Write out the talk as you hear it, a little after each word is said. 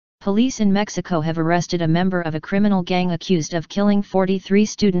Police in Mexico have arrested a member of a criminal gang accused of killing 43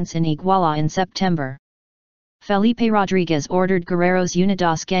 students in Iguala in September. Felipe Rodriguez ordered Guerreros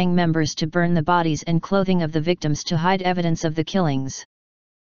Unidos gang members to burn the bodies and clothing of the victims to hide evidence of the killings.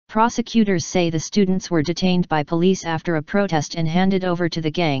 Prosecutors say the students were detained by police after a protest and handed over to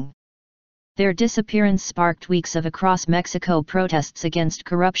the gang. Their disappearance sparked weeks of across Mexico protests against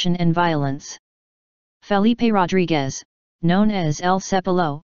corruption and violence. Felipe Rodriguez, known as El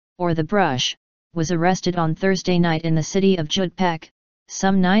Cepillo, or the Brush, was arrested on Thursday night in the city of Jiutepec,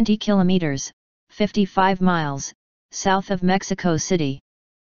 some 90 kilometers, 55 miles, south of Mexico City.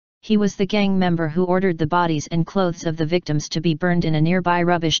 He was the gang member who ordered the bodies and clothes of the victims to be burned in a nearby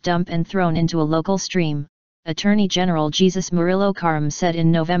rubbish dump and thrown into a local stream, Attorney General Jesus Murillo Karam said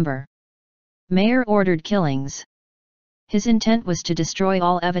in November. Mayor ordered killings. His intent was to destroy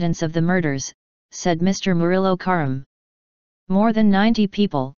all evidence of the murders, said Mr. Murillo Karam. More than 90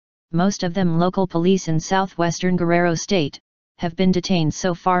 people, most of them local police in southwestern Guerrero State, have been detained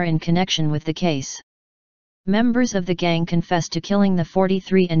so far in connection with the case. Members of the gang confessed to killing the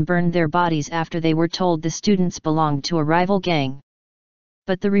 43 and burned their bodies after they were told the students belonged to a rival gang.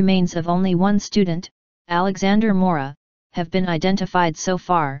 But the remains of only one student, Alexander Mora, have been identified so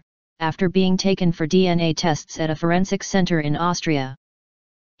far, after being taken for DNA tests at a forensic center in Austria.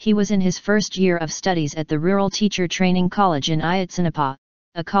 He was in his first year of studies at the Rural Teacher Training College in Ayotzinapa,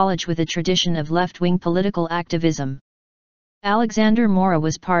 a college with a tradition of left-wing political activism. Alexander Mora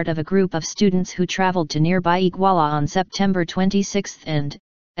was part of a group of students who traveled to nearby Iguala on September 26 and,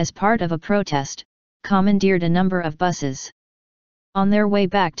 as part of a protest, commandeered a number of buses. On their way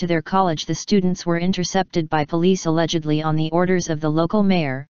back to their college, the students were intercepted by police allegedly on the orders of the local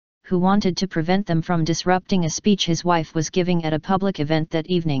mayor, who wanted to prevent them from disrupting a speech his wife was giving at a public event that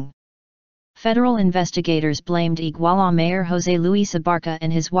evening. Federal investigators blamed Iguala Mayor José Luis Abarca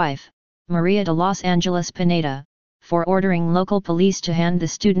and his wife, Maria de Los Angeles Pineda, for ordering local police to hand the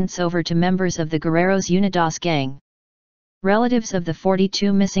students over to members of the Guerreros Unidos gang. Relatives of the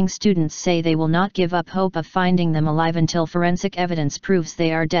 42 missing students say they will not give up hope of finding them alive until forensic evidence proves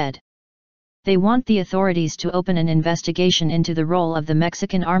they are dead. They want the authorities to open an investigation into the role of the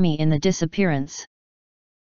Mexican army in the disappearance.